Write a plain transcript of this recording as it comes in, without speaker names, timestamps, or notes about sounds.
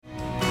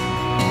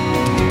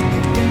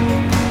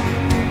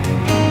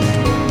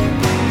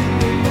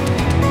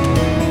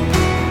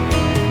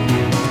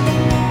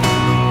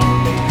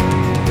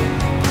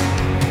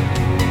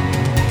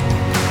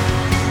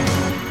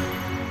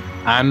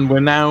And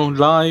we're now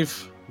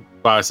live.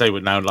 Well, I say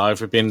we're now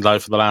live. We've been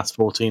live for the last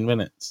 14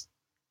 minutes.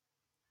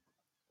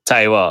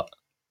 Tell you what,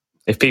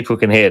 if people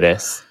can hear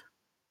this,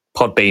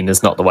 Podbean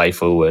is not the way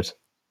forward.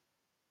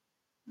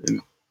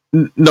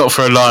 Not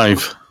for a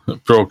live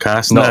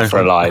broadcast. Not for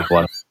a live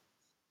one.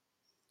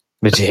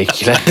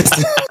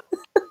 Ridiculous.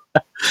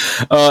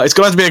 It's going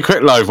to have to be a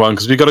quick live one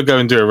because we've got to go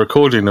and do a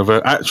recording of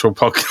an actual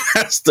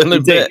podcast in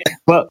a bit.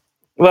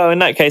 Well, in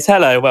that case,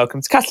 hello,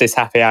 welcome to Catalyst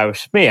Happy Hour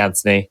with me,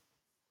 Anthony.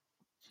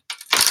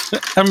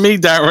 And me,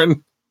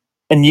 Darren.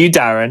 And you,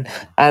 Darren.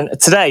 And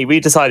today we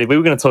decided we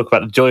were going to talk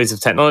about the joys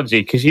of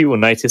technology because you will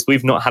notice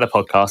we've not had a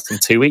podcast in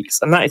 2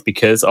 weeks, and that is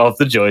because of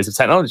the joys of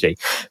technology.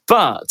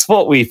 But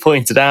what we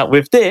pointed out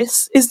with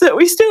this is that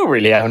we still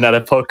really haven't had a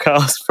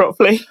podcast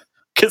properly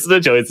because of the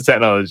joys of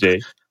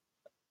technology.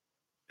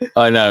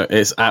 I know,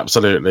 it's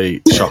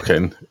absolutely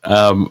shocking.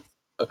 We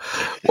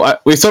thought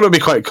it would be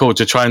quite cool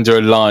to try and do a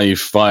live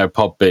via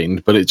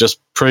Podbean, but it just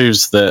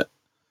proves that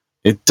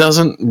it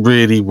doesn't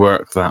really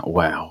work that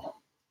well.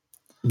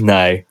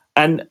 No.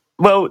 And,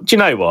 well, do you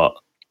know what?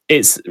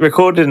 It's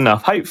recorded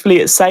enough. Hopefully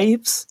it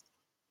saves.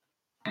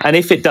 And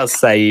if it does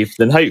save,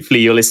 then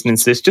hopefully you're listening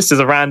to this just as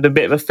a random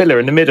bit of a filler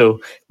in the middle,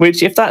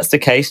 which, if that's the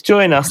case,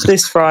 join us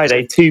this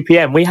Friday, 2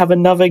 p.m. We have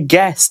another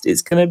guest.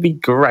 It's going to be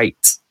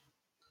great.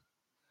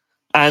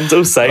 And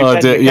also,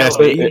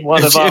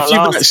 one of our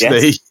last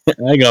guests.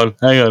 Hang on.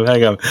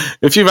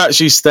 If you've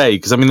actually stayed,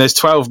 because, I mean, there's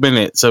 12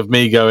 minutes of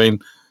me going,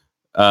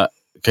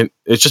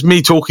 it's just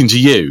me talking to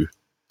you,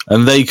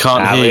 and they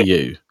can't hear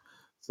you.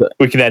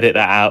 We can edit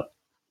that out.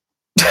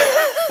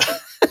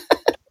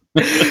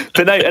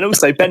 But no, and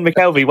also Ben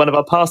McKelvey, one of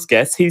our past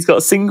guests, he's got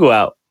a single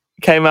out.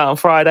 Came out on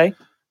Friday.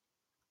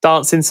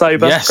 Dancing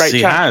Sober. Yes, great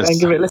he track. has. And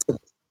give it a listen.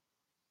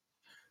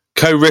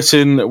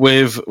 Co-written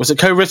with, was it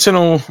co-written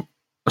or,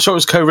 I thought it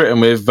was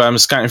co-written with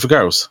Scouting for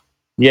Girls.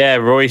 Yeah,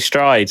 Roy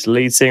Stride,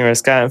 lead singer of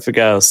Scouting for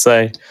Girls.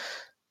 So,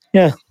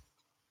 yeah,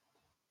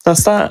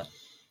 that's that.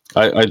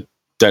 I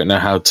don't know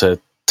how to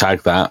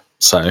tag that,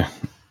 so...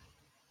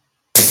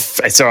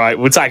 It's all right.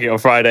 We'll tag it on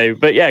Friday.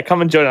 But yeah,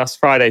 come and join us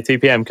Friday, 2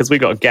 p.m, because we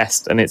got a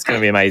guest and it's going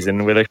to be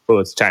amazing. We look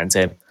forward to chatting to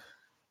him.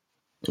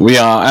 We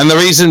are. And the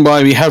reason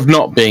why we have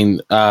not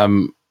been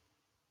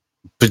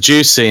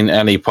producing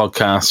any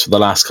podcasts for the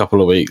last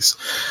couple of weeks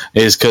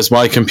is because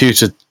my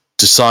computer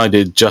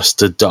decided just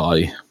to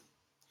die.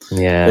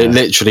 Yeah. It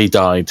literally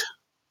died.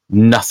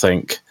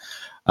 Nothing.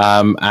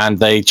 And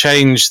they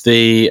changed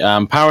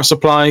the power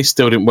supply,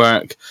 still didn't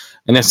work.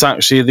 And it's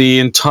actually the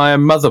entire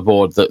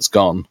motherboard that's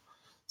gone.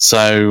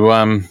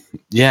 So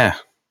yeah,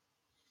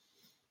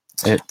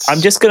 I'm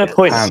just going to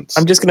point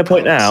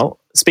out.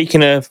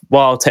 Speaking of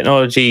while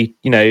technology,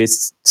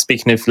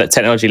 speaking of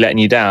technology letting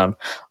you down,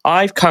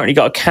 I've currently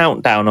got a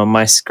countdown on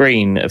my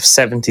screen of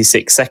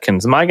 76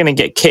 seconds. Am I going to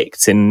get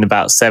kicked in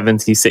about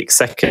 76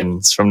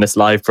 seconds from this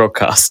live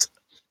broadcast?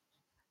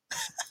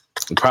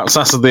 Perhaps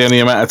that's the only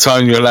amount of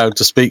time you're allowed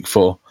to speak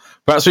for.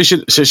 Perhaps we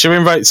should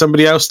invite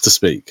somebody else to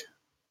speak.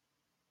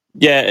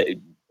 Yeah,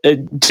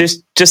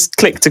 just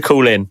click to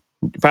call in.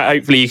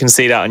 Hopefully you can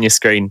see that on your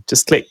screen.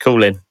 Just click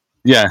call in.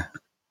 Yeah.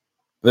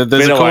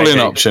 There's a call in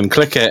option.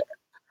 Click it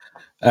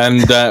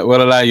and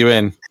we'll allow you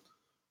in.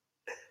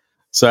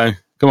 So,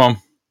 come on.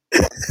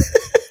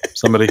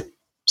 Somebody.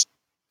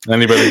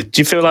 Anybody.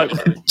 Do you feel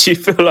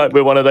like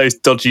we're one of those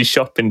dodgy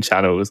shopping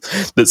channels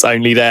that's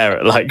only there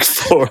at like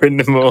 4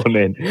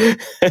 a.m?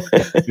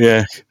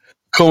 Yeah.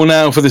 Call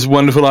now for this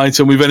wonderful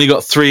item. We've only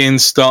got 3 in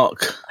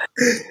stock.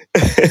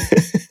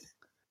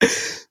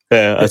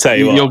 Yeah, I'll tell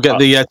you what. You'll get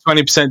the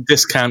 20%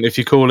 discount if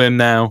you call in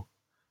now.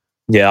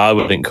 Yeah, I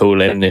wouldn't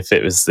call in if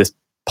it was this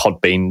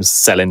Podbean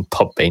selling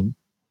Podbean.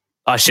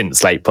 I shouldn't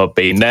slate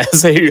Podbean there.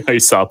 So who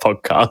hosts our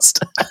podcast?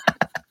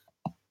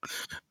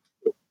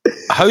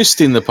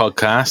 Hosting the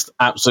podcast,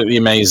 absolutely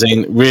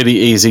amazing, really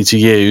easy to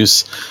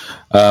use.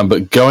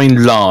 But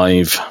going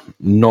live,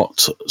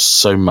 not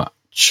so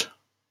much.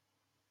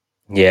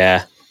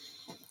 Yeah.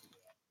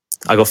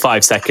 I got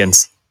 5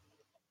 seconds.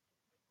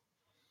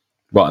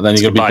 Right, then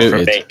you're going to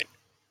be booted.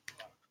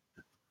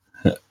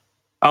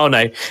 Oh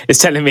no, it's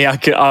telling me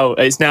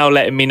it's now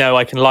letting me know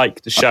I can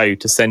like the show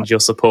to send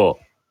your support.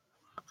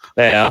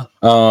 There you are.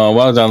 Oh,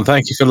 well done.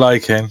 Thank you for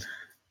liking.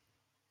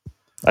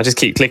 I just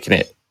keep clicking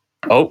it.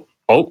 Oh.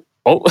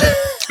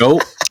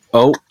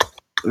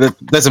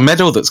 There's a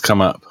medal that's come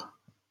up.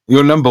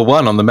 You're number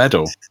 1 on the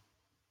medal.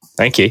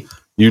 Thank you.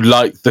 You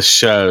like the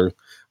show.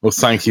 Well,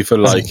 thank you for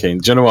liking.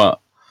 Do you know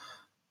what?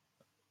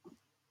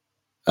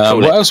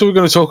 What else are we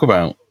going to talk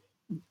about?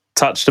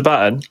 Touch the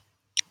button.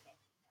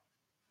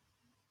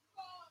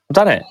 I've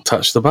done it.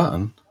 Touch the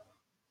button.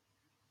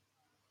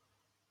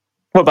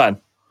 What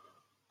button?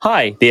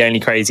 Hi, the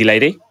only crazy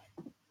lady.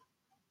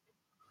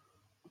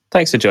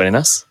 Thanks for joining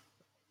us.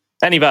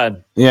 Any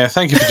button. Yeah,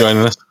 thank you for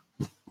joining us.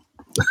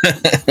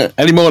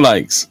 Any more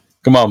likes?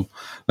 Come on.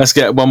 Let's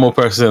get one more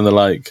person in the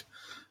like.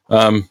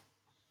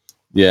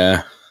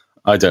 Yeah,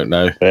 I don't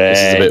know. This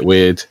is a bit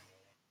weird.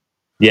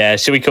 Yeah,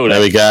 should we call it?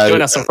 There we go.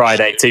 Join us on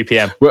Friday, 2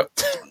 p.m. We're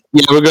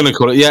going to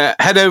call it. Yeah,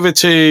 head over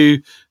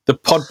to the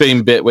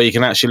Podbean bit where you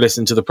can actually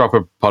listen to the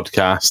proper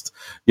podcast,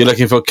 you're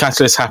looking for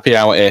Catalyst Happy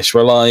Hour-ish.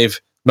 We're live,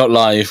 not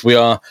live. We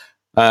are.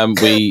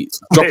 We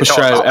drop a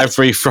show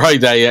every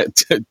Friday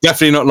at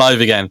definitely not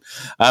live again.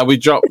 We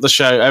drop the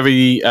show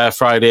every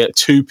Friday at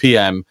 2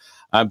 p.m.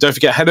 Don't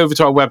forget, head over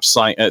to our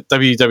website at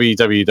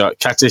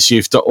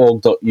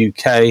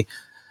www.catalystyouth.org.uk,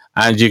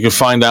 and you can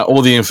find out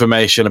all the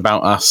information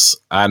about us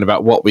and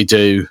about what we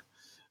do.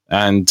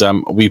 And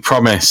we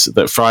promise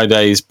that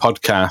Friday's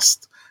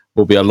podcast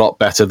will be a lot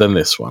better than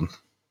this one.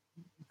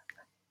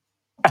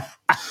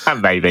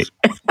 Maybe.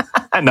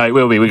 No, it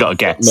will be. We got a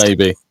guest.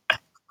 Maybe.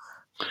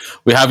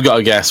 We have got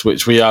a guest,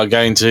 which we are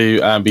going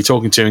to be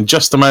talking to in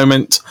just a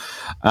moment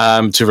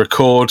to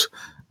record.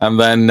 And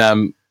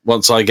then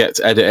once I get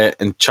to edit it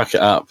and chuck it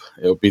up,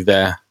 it'll be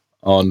there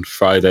on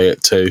Friday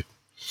at 2.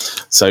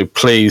 So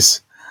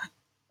please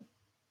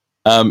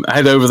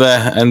head over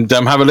there and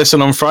have a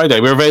listen on Friday.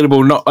 We're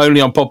available not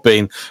only on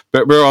Podbean,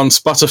 but we're on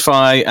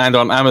Spotify and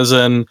on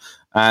Amazon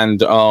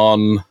and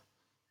on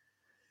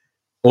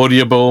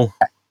Audible.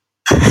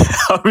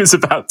 I was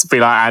about to be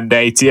like, and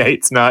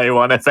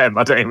 88.91 FM.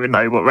 I don't even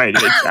know what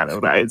radio channel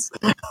that is.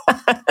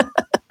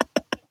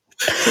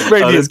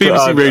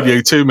 BBC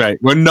Radio 2, mate.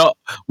 We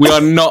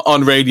are not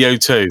on Radio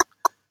 2.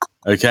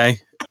 Okay?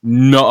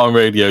 Not on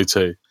Radio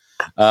 2.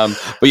 But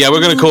yeah,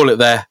 we're going to call it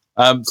there.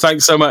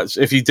 Thanks so much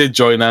if you did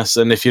join us,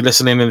 and if you're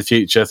listening in the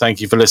future,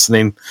 thank you for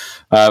listening.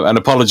 And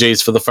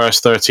apologies for the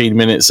first 13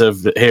 minutes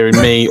of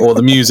hearing me or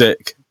the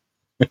music.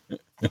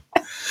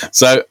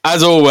 So,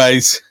 as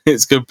always,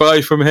 it's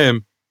goodbye from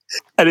him.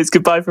 And it's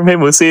goodbye from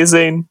him. We'll see you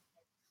soon.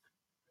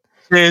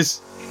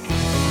 Cheers.